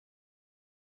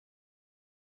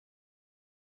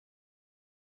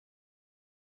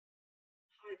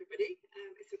everybody.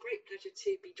 It's a great pleasure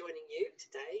to be joining you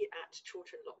today at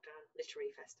Children Lockdown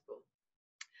Literary Festival.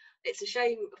 It's a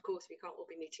shame, of course, we can't all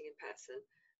be meeting in person,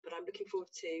 but I'm looking forward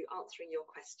to answering your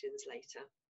questions later.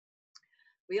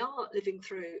 We are living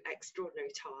through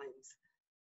extraordinary times,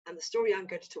 and the story I'm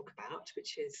going to talk about,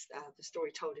 which is the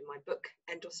story told in my book,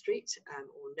 Endell Street,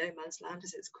 or No Man's Land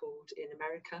as it's called in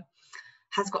America,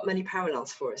 has got many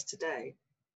parallels for us today.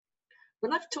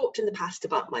 When I've talked in the past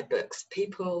about my books,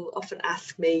 people often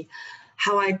ask me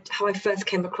how I first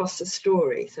came across the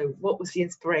story. So what was the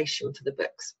inspiration for the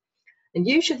books? And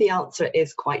usually the answer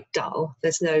is quite dull.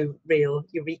 There's no real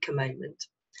eureka moment.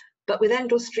 But with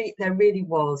Endell Street, there really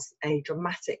was a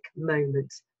dramatic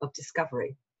moment of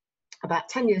discovery. About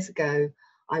 10 years ago,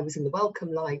 I was in the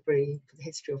Wellcome Library for the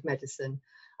History of Medicine,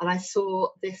 and I saw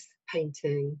this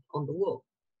painting on the wall.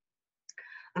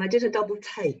 And I did a double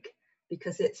take,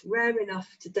 because it's rare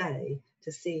enough today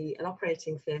to see an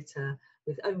operating theatre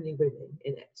with only women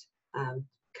in it.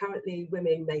 Currently,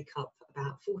 women make up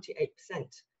about 48%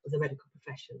 of the medical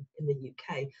profession in the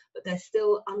UK, but they're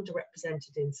still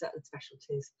underrepresented in certain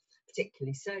specialties,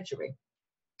 particularly surgery.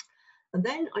 And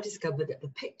then I discovered that the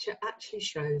picture actually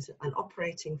shows an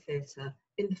operating theatre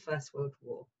in the First World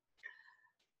War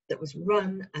that was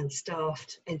run and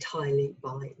staffed entirely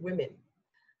by women.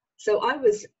 So I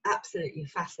was absolutely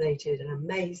fascinated and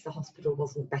amazed the hospital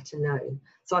wasn't better known.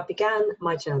 So I began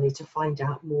my journey to find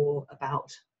out more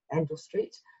about Endell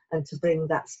Street and to bring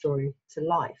that story to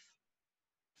life.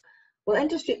 Well,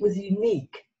 Endell Street was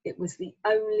unique. It was the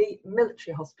only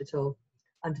military hospital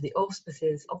under the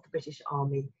auspices of the British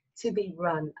Army to be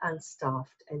run and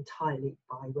staffed entirely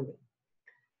by women.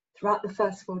 Throughout the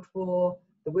First World War,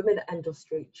 the women at Endell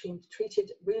Street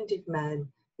treated wounded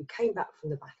men who came back from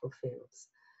the battlefields.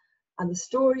 And the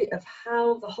story of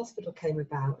how the hospital came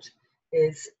about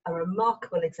is a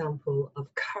remarkable example of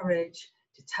courage,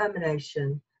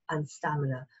 determination, and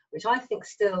stamina, which I think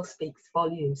still speaks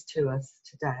volumes to us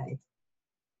today.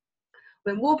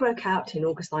 When war broke out in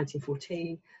August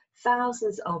 1914,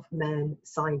 thousands of men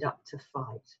signed up to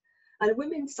fight. And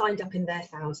women signed up in their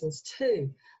thousands too.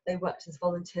 They worked as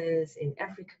volunteers in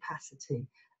every capacity.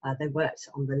 They worked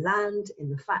on the land, in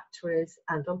the factories,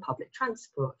 and on public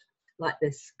transport, like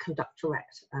this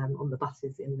conductorette on the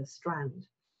buses in the Strand.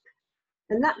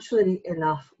 And naturally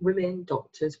enough, women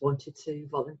doctors wanted to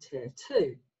volunteer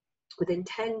too. Within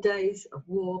 10 days of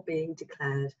war being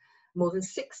declared, more than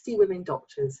 60 women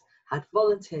doctors had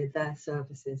volunteered their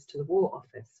services to the War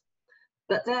Office.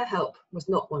 But their help was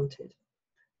not wanted.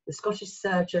 The Scottish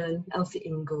surgeon, Elsie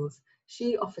Ingalls,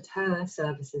 she offered her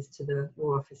services to the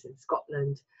War Office in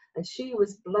Scotland, and she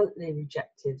was bluntly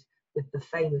rejected with the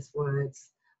famous words,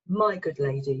 "My good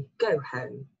lady, go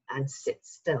home and sit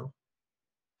still."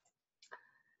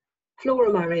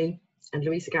 Flora Murray and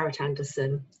Louisa Garrett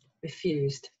Anderson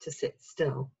refused to sit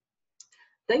still.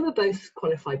 They were both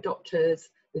qualified doctors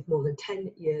with more than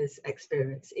 10 years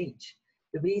experience each.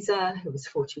 Louisa, who was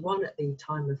 41 at the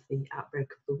time of the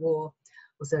outbreak of the war,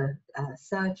 was a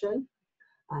surgeon.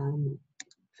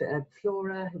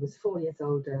 Flora, who was 4 years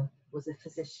older, was a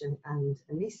physician and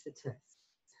anaesthetist.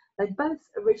 They both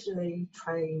originally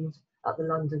trained at the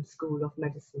London School of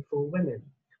Medicine for Women,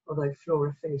 although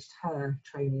Flora finished her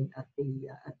training at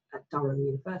Durham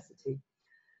University.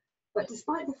 But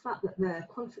despite the fact that their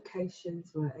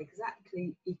qualifications were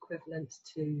exactly equivalent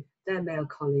to their male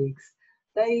colleagues,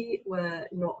 they were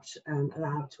not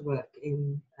allowed to work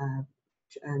in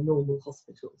normal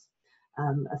hospitals.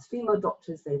 As female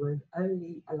doctors, they were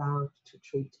only allowed to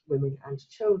treat women and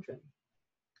children.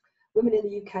 Women in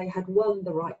the UK had won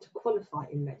the right to qualify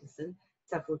in medicine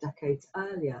several decades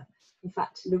earlier. In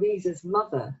fact, Louisa's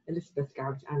mother, Elizabeth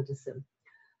Garrett Anderson,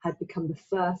 had become the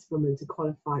first woman to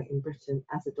qualify in Britain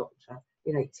as a doctor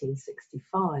in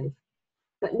 1865.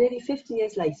 But nearly 50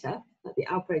 years later, at the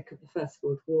outbreak of the First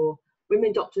World War,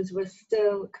 women doctors were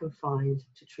still confined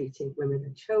to treating women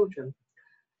and children.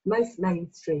 Most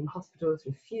mainstream hospitals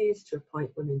refused to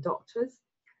appoint women doctors.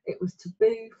 It was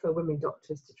taboo for women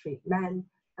doctors to treat men,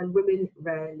 and women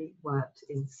rarely worked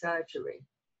in surgery.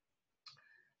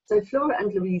 So Flora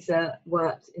and Louisa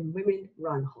worked in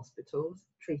women-run hospitals,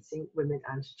 treating women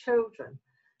and children.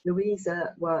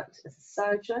 Louisa worked as a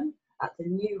surgeon at the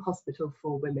new Hospital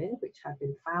for Women, which had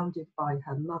been founded by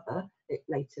her mother. It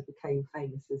later became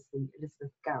famous as the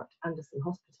Elizabeth Garrett Anderson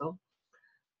Hospital.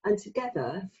 And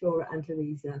together, Flora and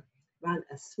Louisa ran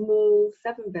a small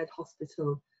 7-bed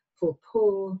hospital for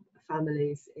poor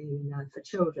families for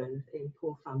children in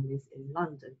poor families in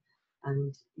London.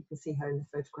 And you can see her in the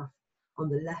photograph on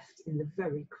the left in the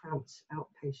very cramped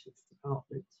outpatients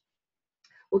department.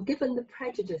 Well, given the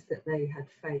prejudice that they had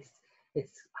faced,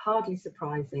 it's hardly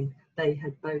surprising, they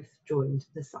had both joined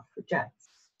the suffragettes.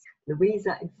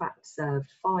 Louisa, in fact, served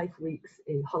 5 weeks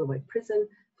in Holloway prison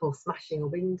for smashing a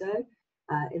window.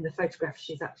 In the photograph,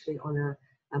 she's actually on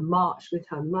a march with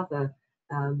her mother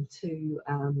to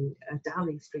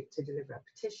Downing Street to deliver a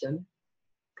petition.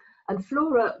 And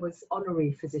Flora was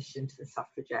honorary physician to the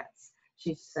suffragettes.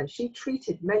 She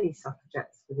treated many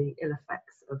suffragettes for the ill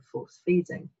effects of force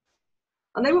feeding.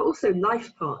 And they were also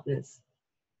life partners.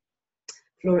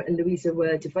 Flora and Louisa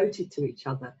were devoted to each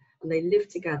other, and they lived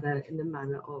together in the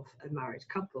manner of a married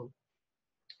couple.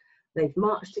 They'd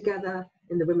marched together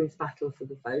in the women's battle for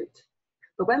the vote.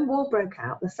 But when war broke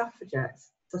out, the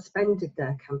suffragettes suspended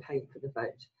their campaign for the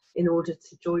vote in order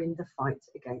to join the fight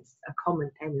against a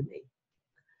common enemy.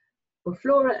 Well,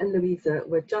 Flora and Louisa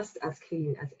were just as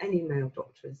keen as any male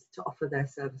doctors to offer their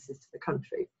services to the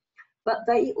country, but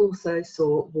they also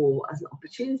saw war as an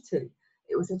opportunity.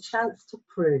 It was a chance to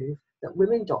prove that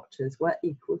women doctors were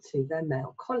equal to their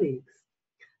male colleagues.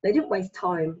 They didn't waste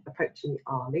time approaching the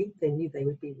army. They knew they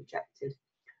would be rejected,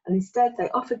 and instead they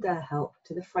offered their help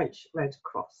to the French Red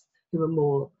Cross, who were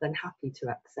more than happy to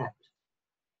accept.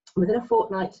 Within a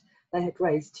fortnight, they had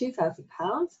raised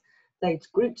 £2,000. They'd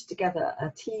grouped together a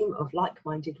team of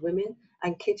like-minded women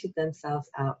and kitted themselves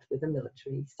out with a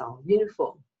military-style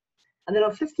uniform. And then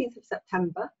on 15th of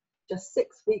September, just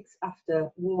 6 weeks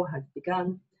after war had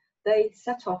begun, they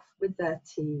set off with their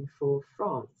team for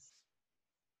France.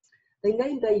 They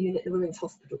named their unit the Women's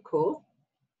Hospital Corps.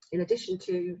 In addition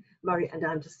to Murray and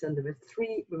Anderson, there were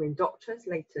 3 women doctors,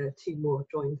 later 2 more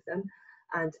joined them,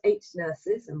 and 8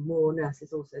 nurses, and more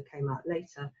nurses also came out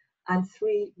later, and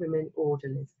 3 women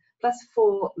orderlies, plus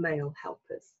 4 male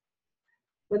helpers.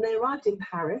 When they arrived in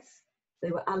Paris, they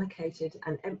were allocated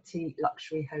an empty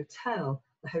luxury hotel,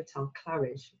 the Hotel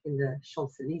Claridge in the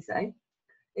Champs-Élysées.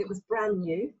 It was brand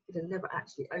new, it had never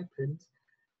actually opened,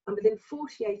 and within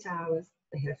 48 hours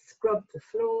they had scrubbed the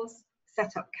floors,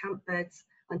 set up camp beds,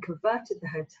 and converted the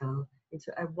hotel into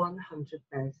a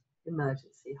 100-bed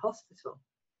emergency hospital.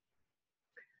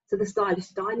 So the stylish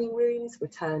dining rooms were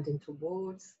turned into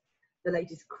wards, the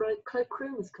ladies'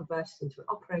 cloakroom was converted into an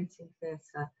operating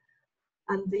theatre,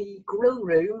 and the grill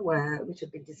room, which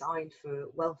had been designed for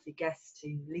wealthy guests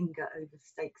to linger over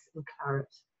steaks and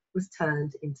claret, was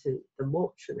turned into the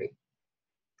mortuary.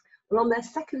 Well, on their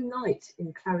second night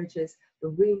in Claridge's, the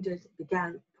wounded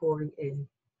began pouring in.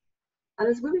 And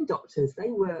as women doctors, they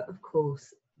were, of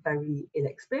course, very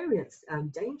inexperienced,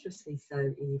 dangerously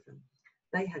so even.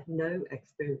 They had no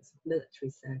experience of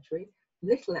military surgery,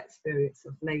 little experience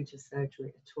of major surgery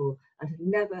at all, and had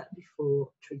never before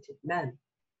treated men.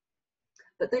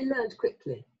 But they learned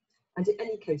quickly, and in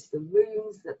any case, the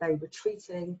wounds that they were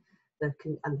treating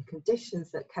and the conditions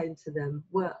that came to them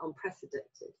were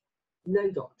unprecedented.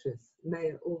 No doctors,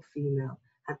 male or female,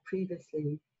 had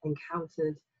previously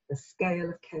encountered the scale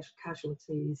of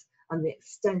casualties and the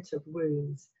extent of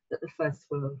wounds that the First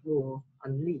World War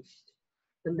unleashed.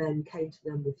 The men came to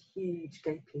them with huge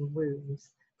gaping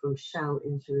wounds from shell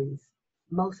injuries,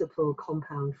 multiple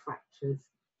compound fractures,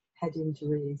 head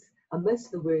injuries, and most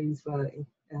of the wounds were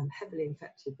heavily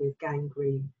infected with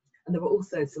gangrene, and there were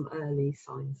also some early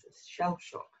signs of shell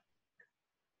shock.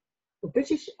 The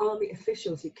British Army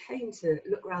officials who came to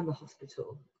look around the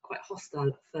hospital, quite hostile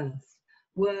at first,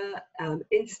 were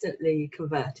instantly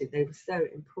converted. They were so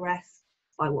impressed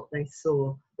by what they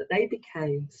saw that they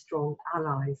became strong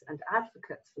allies and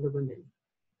advocates for the women.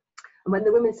 And when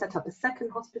the women set up a second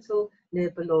hospital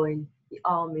near Boulogne, the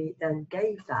army then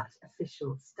gave that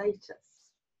official status.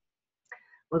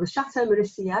 Well, the Chateau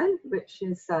Mauricien, which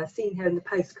is seen here in the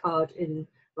postcard in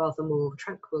rather more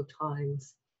tranquil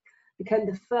times, became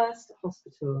the first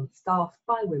hospital staffed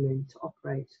by women to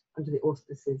operate under the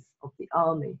auspices of the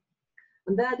army.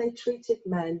 And there they treated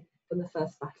men from the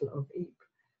First Battle of Ypres,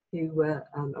 who were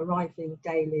arriving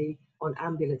daily on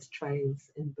ambulance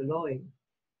trains in Boulogne.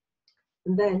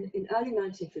 And then in early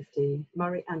 1915,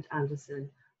 Murray and Anderson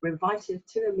were invited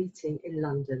to a meeting in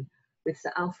London with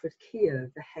Sir Alfred Keogh,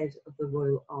 the head of the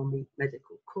Royal Army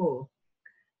Medical Corps.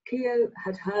 Keogh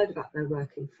had heard about their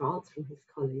work in France from his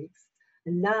colleagues,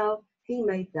 and now he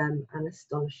made them an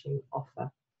astonishing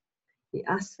offer. He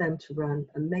asked them to run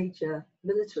a major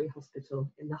military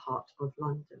hospital in the heart of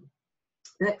London.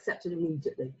 They accepted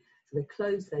immediately, so they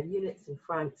closed their units in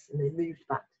France and they moved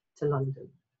back to London.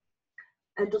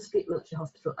 Endell Street Military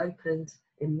Hospital opened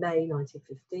in May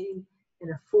 1915 in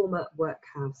a former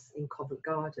workhouse in Covent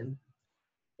Garden.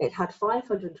 It had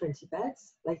 520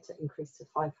 beds, later increased to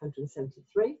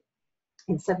 573,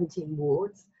 in 17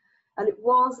 wards, and it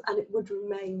was and it would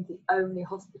remain the only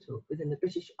hospital within the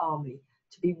British Army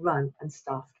to be run and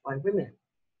staffed by women.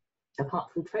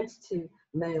 Apart from 22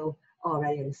 male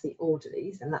RAMC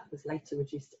orderlies, and that was later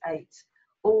reduced to 8,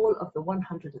 all of the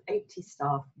 180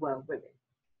 staff were women.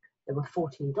 There were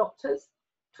 14 doctors,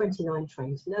 29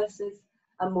 trained nurses,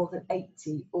 and more than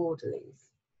 80 orderlies.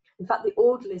 In fact, the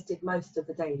orderlies did most of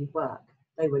the daily work.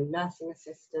 They were nursing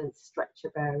assistants,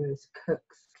 stretcher bearers,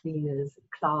 cooks, cleaners,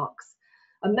 clerks,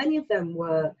 and many of them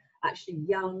were actually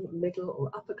young, middle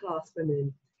or upper class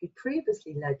women who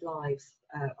previously led lives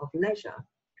of leisure.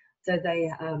 So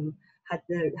they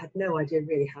had no idea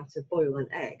really how to boil an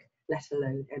egg, let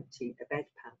alone empty a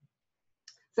bedpan.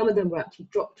 Some of them were actually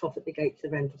dropped off at the gates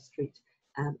of Endell Street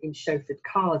in chauffeured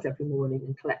cars every morning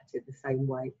and collected the same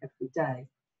way every day.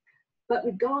 But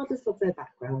regardless of their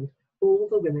background, all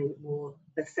the women wore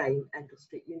the same Endell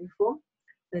Street uniform.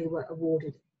 They were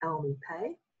awarded army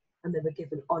pay and they were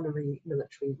given honorary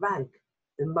military rank.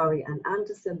 The Murray and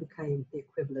Anderson became the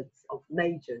equivalents of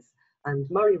majors, and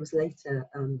Murray was later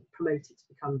promoted to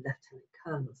become lieutenant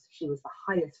colonel. So she was the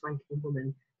highest ranking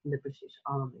woman in the British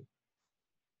Army.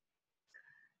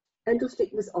 Endell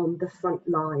Street was on the front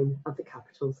line of the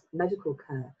capital's medical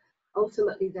care.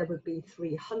 Ultimately, there would be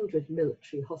 300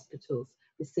 military hospitals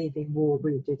receiving war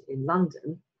wounded in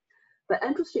London. But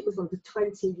Endell Street was one of the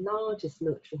 20 largest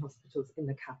military hospitals in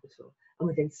the capital. And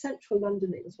within central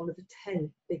London, it was one of the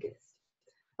 10 biggest.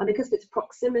 And because of its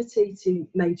proximity to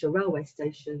major railway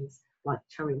stations like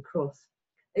Charing Cross,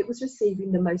 it was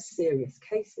receiving the most serious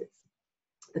cases.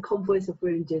 The convoys of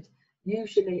wounded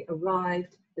usually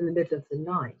arrived in the middle of the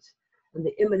night, and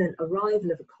the imminent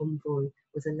arrival of a convoy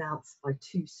was announced by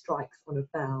 2 strikes on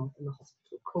a bell in the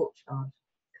hospital courtyard.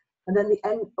 And then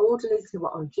the orderlies who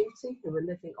were on duty, who were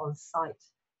living on site,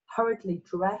 hurriedly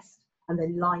dressed and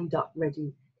then lined up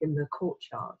ready in the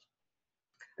courtyard.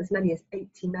 As many as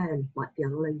 80 men might be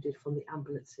unloaded from the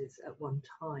ambulances at one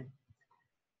time.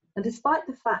 And despite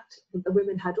the fact that the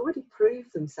women had already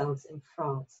proved themselves in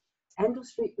France, Endell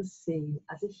Street was seen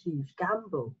as a huge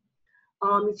gamble.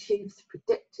 Army chiefs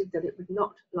predicted that it would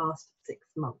not last 6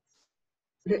 months.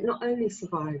 But it not only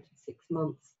survived 6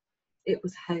 months, it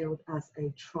was hailed as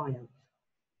a triumph.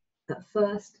 At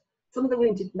first, some of the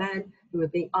wounded men who were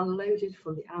being unloaded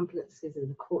from the ambulances in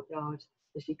the courtyard,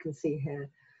 as you can see here,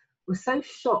 were so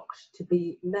shocked to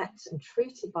be met and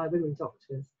treated by women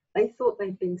doctors, they thought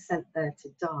they'd been sent there to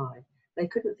die. They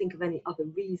couldn't think of any other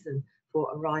reason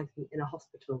for arriving in a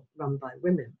hospital run by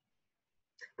women.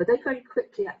 But they very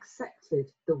quickly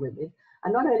accepted the women,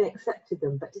 and not only accepted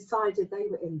them, but decided they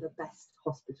were in the best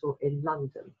hospital in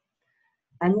London.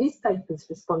 And newspapers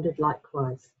responded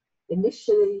likewise.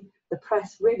 Initially, the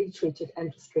press really treated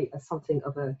Endell Street as something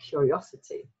of a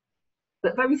curiosity.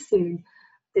 But very soon,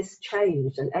 this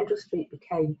changed, and Endell Street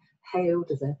became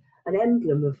hailed as an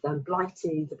emblem of the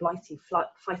blighty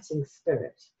fighting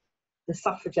spirit. The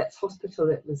suffragettes'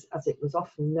 hospital, as it was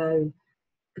often known,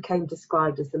 became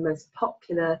described as the most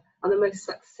popular and the most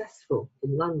successful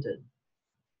in London.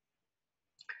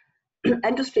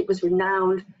 Endell Street was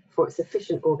renowned for its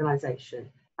efficient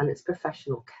organisation and its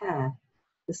professional care.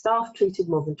 The staff treated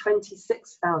more than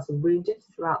 26,000 wounded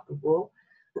throughout the war.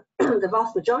 The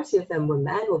vast majority of them were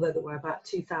men, although there were about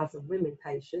 2,000 women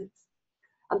patients.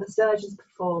 And the surgeons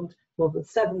performed more than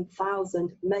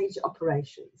 7,000 major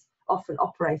operations, often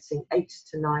operating 8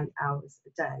 to 9 hours a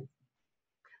day.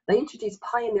 They introduced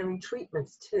pioneering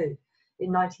treatments too.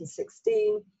 In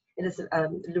 1916,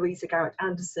 Louisa Garrett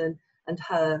Anderson and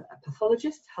her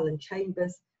pathologist, Helen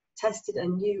Chambers, tested a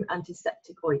new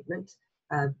antiseptic ointment,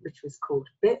 which was called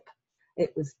BIP.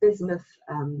 It was bismuth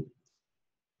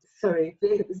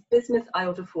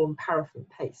iodoform paraffin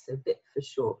paste, so BIP for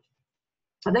short.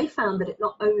 And they found that it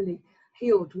not only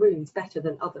healed wounds better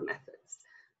than other methods,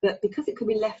 but because it could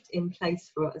be left in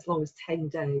place for as long as 10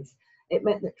 days, it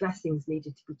meant that dressings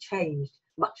needed to be changed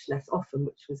much less often,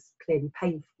 which was clearly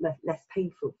less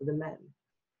painful for the men.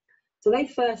 So they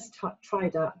first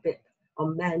tried out BIP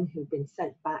on men who'd been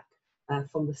sent back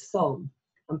from the Somme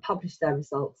and published their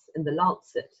results in the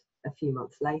Lancet a few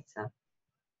months later.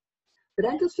 But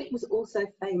Endell Street was also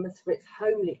famous for its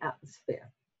homely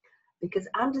atmosphere, because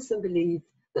Anderson believed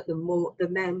that the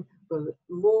men were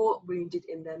more wounded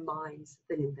in their minds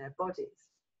than in their bodies.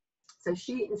 So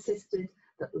she insisted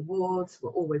that the wards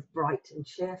were always bright and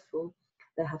cheerful.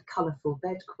 They had colourful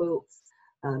bed quilts,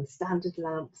 standard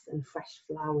lamps and fresh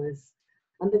flowers.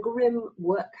 And the grim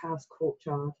workhouse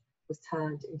courtyard was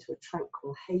turned into a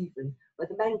tranquil haven where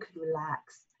the men could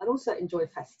relax and also enjoy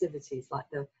festivities like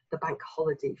the bank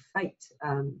holiday fete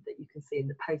that you can see in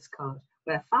the postcard,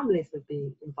 where families would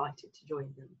be invited to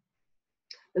join them.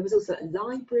 There was also a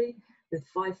library with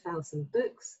 5,000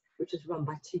 books, which was run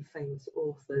by 2 famous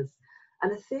authors.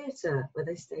 and a theatre where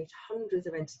they staged hundreds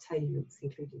of entertainments,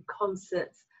 including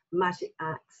concerts, magic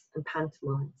acts and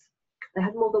pantomimes. They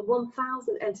had more than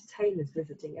 1,000 entertainers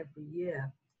visiting every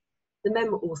year. The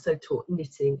men were also taught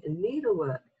knitting and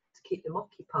needlework to keep them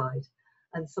occupied,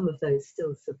 and some of those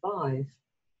still survive.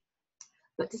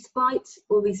 But despite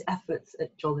all these efforts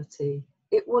at jollity,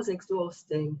 it was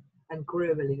exhausting and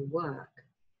grueling work,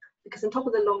 because on top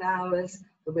of the long hours,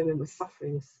 the women were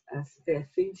suffering severe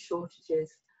food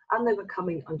shortages, and they were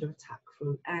coming under attack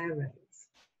from air raids.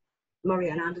 Murray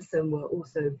and Anderson were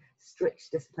also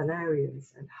strict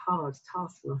disciplinarians and hard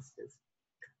taskmasters.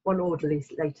 One orderly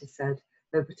later said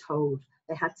they were told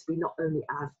they had to be not only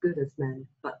as good as men,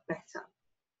 but better.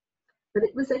 But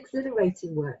it was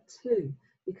exhilarating work too,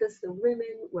 because the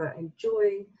women were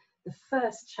enjoying the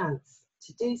first chance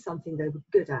to do something they were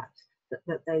good at,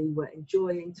 that they were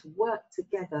enjoying to work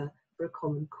together for a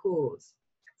common cause.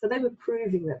 So they were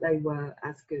proving that they were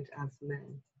as good as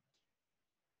men.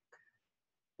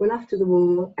 Well, after the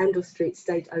war, Endell Street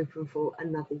stayed open for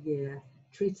another year,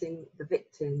 treating the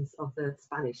victims of the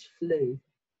Spanish flu.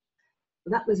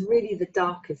 And that was really the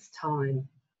darkest time.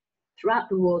 Throughout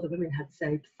the war, the women had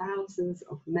saved thousands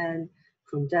of men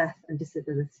from death and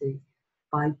disability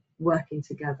by working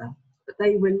together. But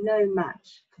they were no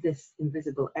match for this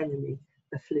invisible enemy,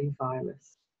 the flu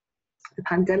virus. The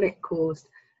pandemic caused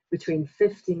between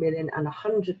 50 million and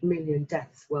 100 million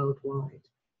deaths worldwide.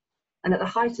 And at the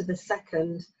height of the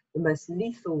second, the most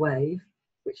lethal wave,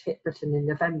 which hit Britain in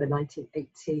November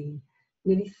 1918,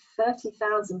 nearly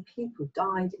 30,000 people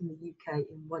died in the UK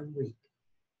in 1 week.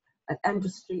 At Endell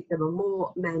Street, there were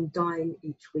more men dying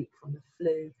each week from the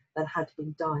flu than had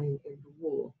been dying in the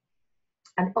war.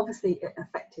 And obviously it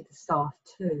affected the staff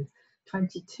too.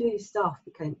 22 staff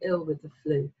became ill with the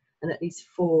flu, and at least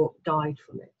 4 died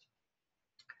from it.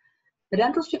 But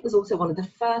Endell Street was also one of the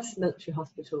first military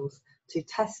hospitals to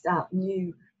test out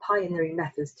new pioneering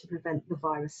methods to prevent the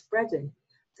virus spreading.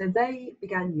 So they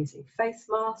began using face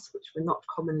masks, which were not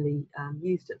commonly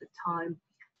used at the time.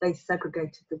 They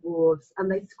segregated the wards and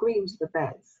they screened the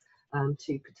beds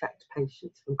to protect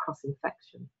patients from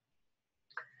cross-infection.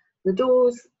 The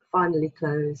doors finally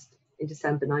closed in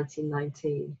December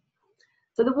 1919.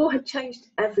 So the war had changed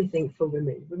everything for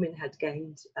women. Women had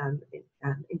gained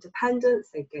independence,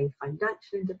 they'd gained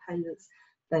financial independence,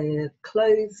 their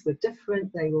clothes were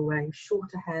different, they were wearing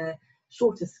shorter hair,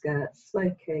 shorter skirts,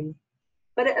 smoking.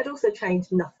 But it had also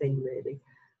changed nothing really.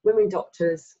 Women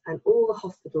doctors and all the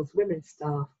hospital's women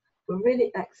staff were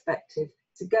really expected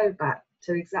to go back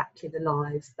to exactly the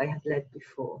lives they had led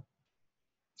before.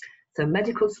 So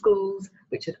medical schools,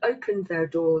 which had opened their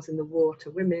doors in the war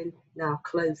to women, now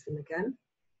closed them again.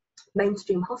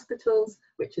 Mainstream hospitals,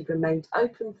 which had remained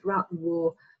open throughout the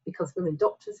war because women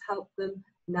doctors helped them,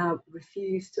 now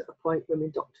refused to appoint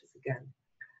women doctors again.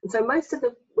 And so most of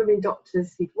the women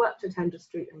doctors who'd worked at Endell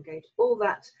Street and gained all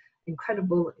that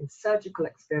incredible surgical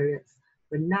experience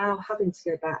were now having to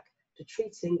go back to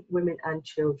treating women and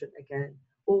children again,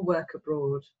 or work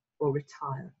abroad or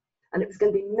retire. And it was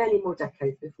going to be many more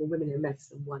decades before women in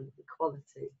medicine won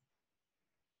equality.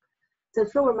 So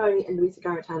Flora Murray and Louisa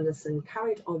Garrett Anderson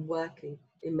carried on working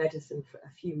in medicine for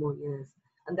a few more years,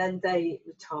 and then they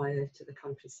retired to the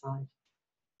countryside.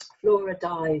 Flora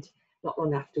died not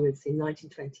long afterwards in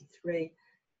 1923.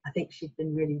 I think she'd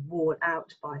been really worn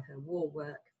out by her war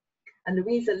work. And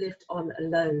Louisa lived on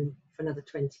alone for another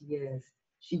 20 years.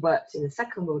 She worked in the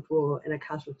Second World War in a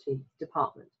casualty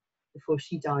department before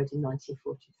she died in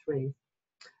 1943.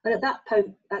 And at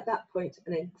that point,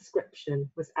 an inscription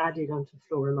was added onto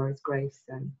Flora Murray's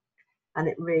gravestone, and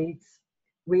it reads,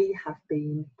 "We have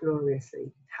been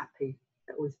gloriously happy."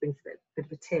 That always brings a bit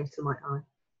of a tear to my eye.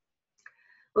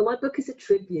 Well, my book is a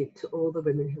tribute to all the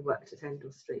women who worked at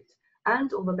Endell Street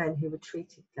and all the men who were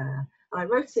treated there. And I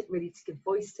wrote it really to give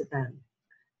voice to them,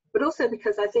 but also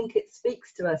because I think it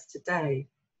speaks to us today,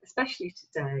 especially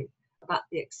today, about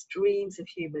the extremes of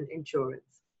human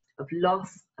endurance, of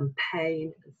loss and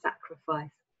pain and sacrifice,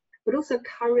 but also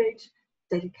courage,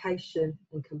 dedication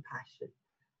and compassion,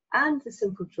 and the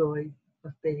simple joy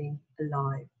of being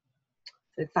alive.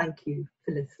 So thank you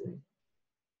for listening.